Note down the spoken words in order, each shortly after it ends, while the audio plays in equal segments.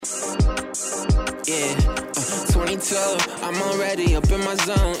Yeah, 22, I'm already up in my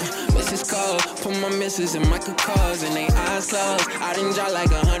zone. Mrs. Cole, put my missus in Michael Kors and they eyes closed. I done dropped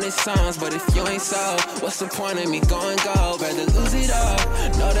like 100 songs, but if you ain't so, what's the point of me going gold? Rather lose it all.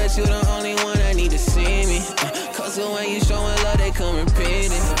 Know that you the only one that need to see me. Cause the way you showing love, they come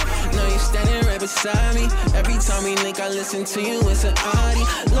repeat it. Know you standing right beside me. Every time we link, I listen to you, it's an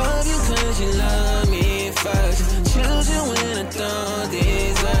oddie. Love you cause you love me first. Choose you when I don't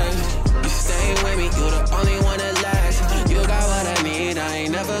deserve. You stay with me, you the only one that lasts. You got what I need, I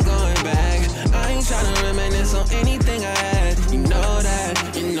ain't never going back. I ain't tryna reminisce on anything I had. You know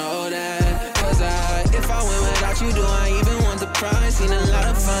that, you know that. Cause if I went without you, do I even want the prize? Seen a lot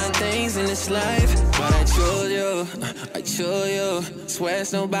of fun things in this life, but I chose you. Swear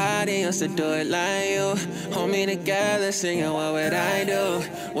it's nobody else to do it like you. Hold me together, singing, what would I do?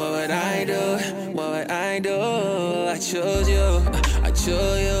 What would I do? What would I do? I chose you.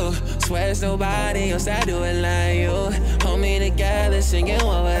 Swear it's nobody else that do it like you. Hold me together, singing,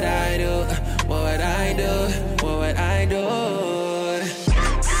 what would I do? What would I do? What would I do?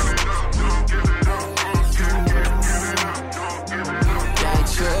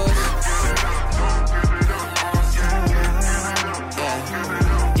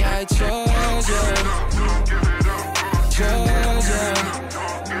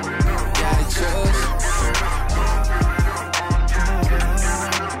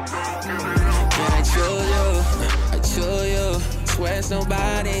 I chose you. Swear it's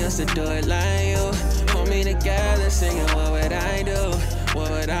nobody else to do it like you. Hold me together, singing, what would I do? What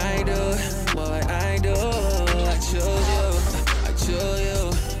would I do? What would I do? I chose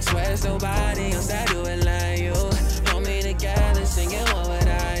you. Swear it's nobody else that do it like you. Hold me together, singing, what would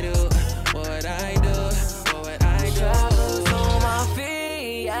I do? What would I do? What would I do? Shackles on my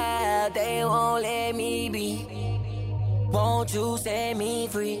feet, yeah, they won't let me be. Won't you set me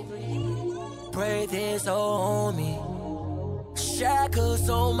free? Pray this on me. Shackles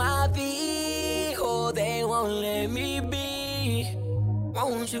on my feet, oh, they won't let me be.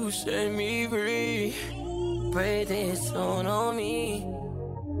 Won't you set me free? Pray this on me.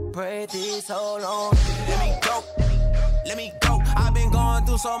 Pray this hold on. Let me go. I've been going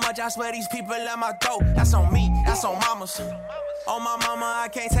through so much, I swear these people at my throat. That's on me, that's on mamas. On my mama, I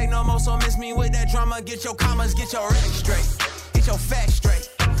can't take no more, so miss me with that drama. Get your commas, get your rec straight. Get your facts straight.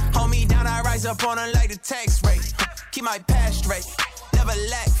 Hold me down, I rise up on them like the tax rate. Keep my past straight, never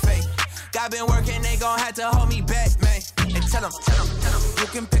lack faith. God been working, they gon' have to hold me back, man. And tell them, you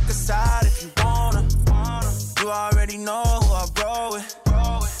can pick a side if you wanna. You already know who I roll with.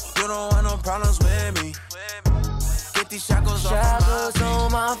 You don't want no problems with me. Get these shackles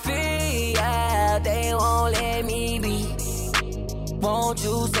on my feet, yeah, they won't let me be. Won't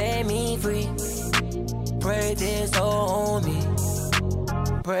you set me free? Pray this on me.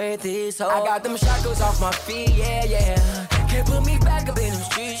 Pray this on. I got them shackles off my feet, yeah. Can't put me back up in them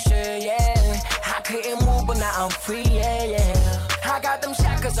streets, yeah. I couldn't move, but now I'm free, yeah. I got them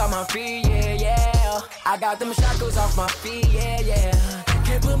shackles off my feet, yeah. I got them shackles off my feet, yeah.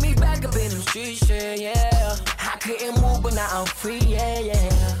 Can't put me back up in them streets, yeah. I couldn't move, but now I'm free, yeah.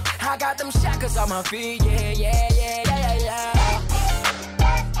 I got them shackles on my feet, yeah.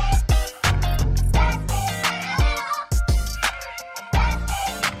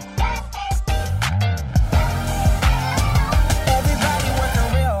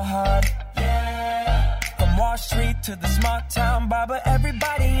 Street to the small town barber,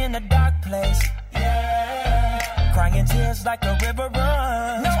 everybody in a dark place, yeah. Crying tears like a river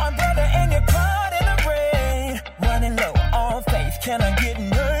run. No umbrella and you're caught in the rain. Running low on faith, can I get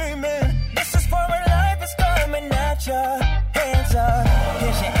an amen? This is for a life is coming at ya. Hands up,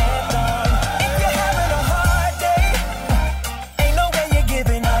 here's your anthem. If you're having a hard day, ain't no way you're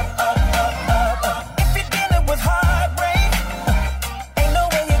giving up. If you're dealing with heartbreak, ain't no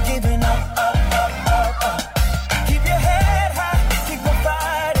way you're giving up.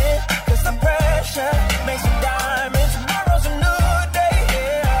 Makes some diamonds, tomorrow's a new day,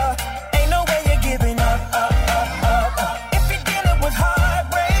 yeah.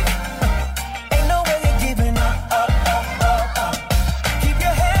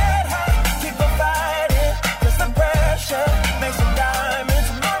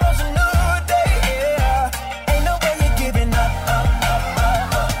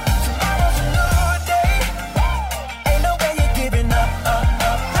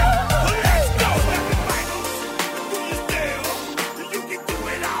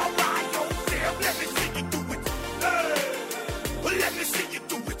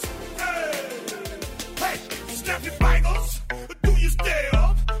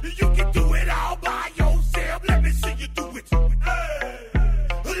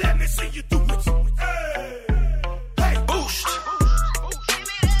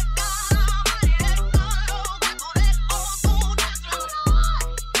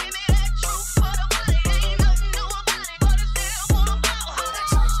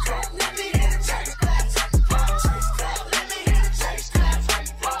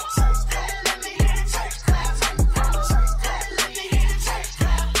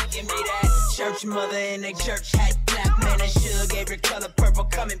 church mother in a church hat clap. Man, that sugar gave her color purple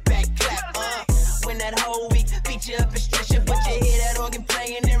coming back clap. When that whole week beat you up and stretch you, but you hear that organ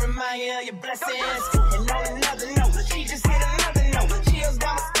playing and remind you of your blessings. And on another note, she just hit another note. Chills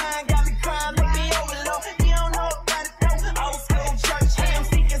down my spine, got me crying, make me overload. You don't know about it though. Old school church hymn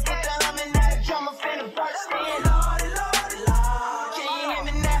seekers get the humming, now the drummer finna burst in. Lord, Lord, Lord, can you hear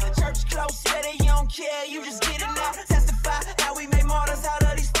me now? Church close, sweater, you don't care, you just get it now. Testify how we made martyrs out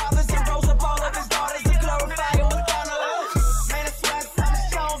of these fathers and rose up all of his daughters to glorify him with honor. Man, that's why Thomas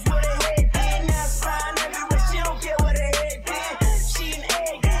Jones with a head did. Now it's fine everywhere, she don't care what her head did. She an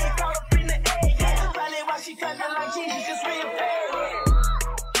egg, caught up in the egg. Probably why she clapping like Jesus just reappeared.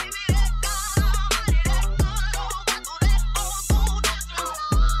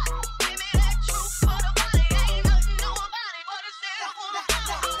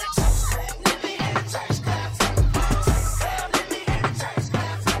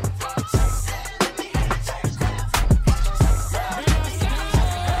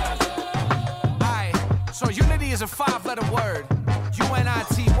 Is a 5-letter word,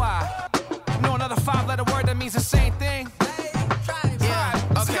 U-N-I-T-Y. You know another 5-letter word that means the same thing? Yeah,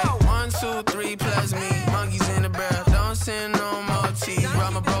 okay. 1, 2, 3 plus me. Monkeys in the barrel, don't send no more tea.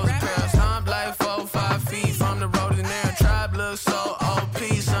 Rub my bros a pair, stomp like 4, 5 feet from the road in there. Tribe looks so OP,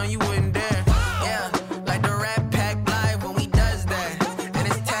 son, you wouldn't dare. Yeah, like the Rat Pack live when we does that. And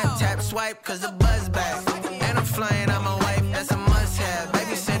it's tap, tap, swipe, cause the buzz back. And I'm flying on my wife, that's a must-have.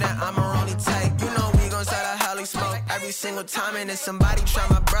 Baby said that I'm her only type. You know we gon' start a smoke every single time, and if somebody try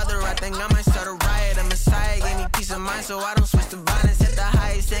my brother, I think I might start a riot. A Messiah gave me peace of mind, so I don't switch to violence. At the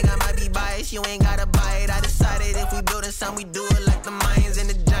highest thing, I might be biased, you ain't gotta buy it. I decided if we building something, we do it like the Mayans and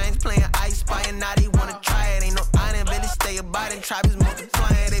the Giants playing I Spy, and now they wanna try it. Ain't no iron, better stay about it. Tribe is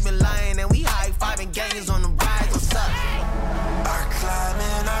multiplying, they been lying, and we high-fiving gangers on the rise. What's up? I climb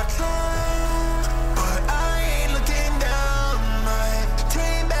and I climb, but I ain't looking down. My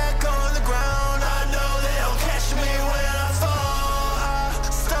team back on the ground.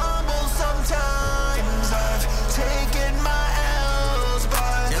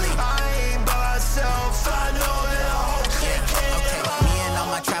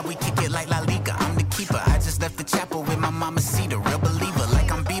 Left the chapel with my mama Cedar, real believer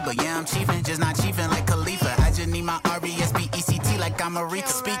like I'm Bieber. Yeah, I'm chiefin', just not chiefin' like Khalifa. I just need my R-E-S-P-E-C-T like I'm Aretha.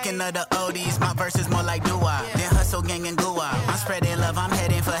 Speaking of the oldies, my verse is more like doo-wop. Then hustle, gang, and goo-wop. I'm spreading love, I'm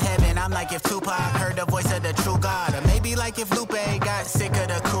heading for heaven. I'm like if Tupac heard the voice of the true God. Or maybe like if Lupe got sick of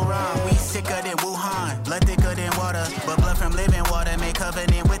the Quran. We sicker than Wuhan, blood thicker than water. But blood from living water, make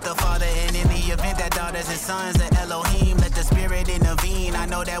covenant with the Father. And in the event that daughters and sons of Elohim, let the Spirit intervene. I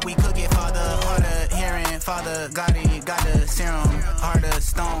know that we could get farther, harder hearing. Father, got the serum, heart of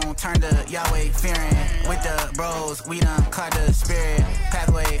stone, turn to Yahweh fearing. With the bros, we done caught the spirit.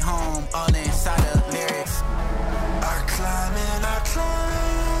 Pathway home, all inside the lyrics. I climb and I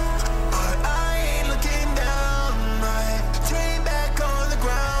climb, but I ain't looking down. My team back on the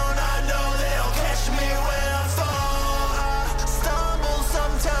ground. I know they'll catch me when I fall. I stumble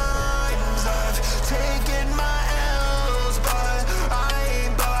sometimes. I've taken my L's, but I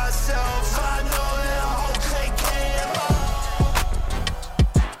ain't by myself. I know they'll hope they can't fall.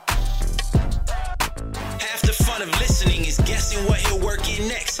 Half the fun of listening is guessing what he'll work in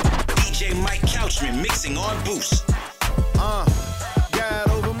next. DJ Mike Couchman mixing on Boost. Got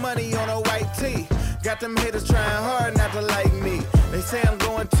over money on a white tee. Got them haters trying hard not to like me. They say I'm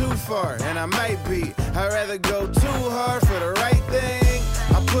going too far, and I might be. I'd rather go too hard for the right thing.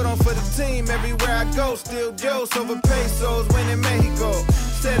 I put on for the team everywhere I go. Still Dios over pesos, winning Mexico.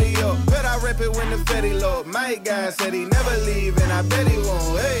 Steady up, bet I rep it when the Fetty low. My guy said he never leave, and I bet he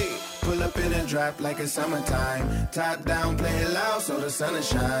won't. Hey, pull up in and drop like it's summertime. Top down, play it loud so the sun will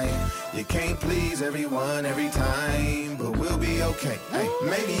shine. You can't please everyone every time, but we'll be okay. Hey,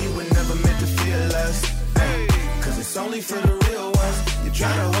 maybe you were never meant to feel us. Hey, cause it's only for the real ones. You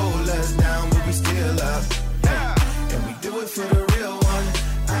try to hold us down, but we still up. Hey, and we do it for the real one.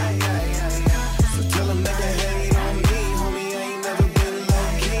 Aye, aye, aye, aye. So tell them they can hate on me. Homie, I ain't never been low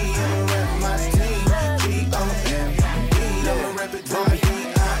key. I'ma rep my team. G-O-M-B. I'ma rep it to me.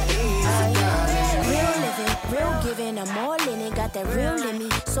 Real giving, I'm all in it, got that real in me.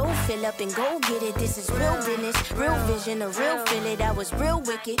 So fill up and go get it, this is real business. Real vision, a real feel it. I was real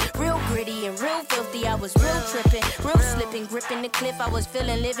wicked, real gritty and real filthy. I was real tripping, real slipping, gripping the cliff. I was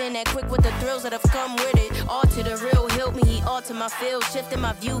feeling living that quick with the thrills that have come with it. All to the real, helped me, he altered my feel. Shifting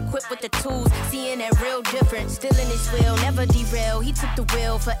my view, quick with the tools. Seeing that real difference, still in his will. Never derail, he took the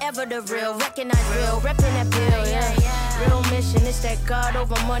wheel. Forever the real, recognize real. Repping that bill, yeah. Real mission, it's that God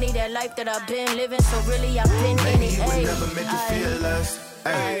over money. That life that I've been living, so really I've been in it. Maybe you were never meant to feel us.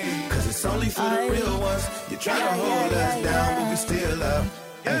 Ay, cause it's only for the real ones. You try to hold us down, but we still up.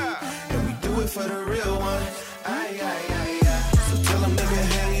 And we do it for the real ones. So tell them nigga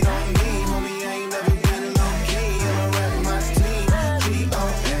hate on me, homie, I ain't never been low key. I'ma rap my team,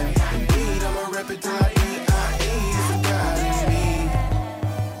 G-O-N. Indeed, I'ma rap it till I D-I-E. It's a God in me.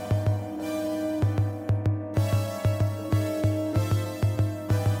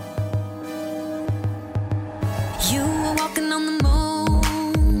 You were walking on the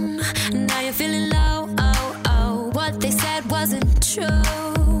moon, now you're feeling low, oh, oh. What they said wasn't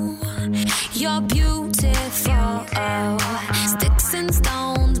true. You're beautiful, oh. Sticks and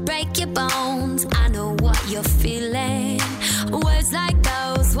stones break your bones. I know what you're feeling. Words like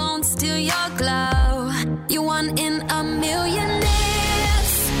those won't steal your glow. You're one in a million.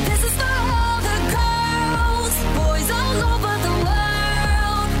 This is for all the girls, boys all over the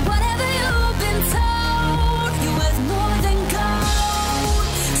world. Whatever you've been told, you're worth more than gold.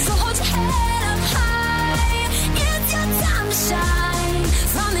 So hold your head up high. It's your time to shine.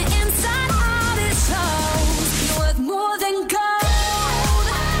 From the inside out it shows. You're worth more than gold.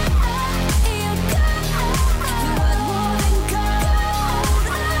 You're worth more than gold.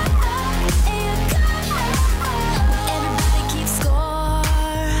 Everybody keeps score.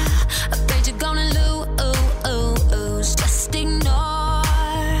 Afraid you're gonna lose. Just ignore.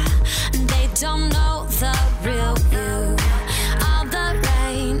 They don't know the real you. All the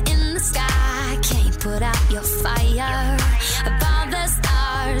rain in the sky can't put out your fire. Of all the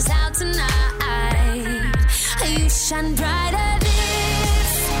stars out tonight, you shine bright.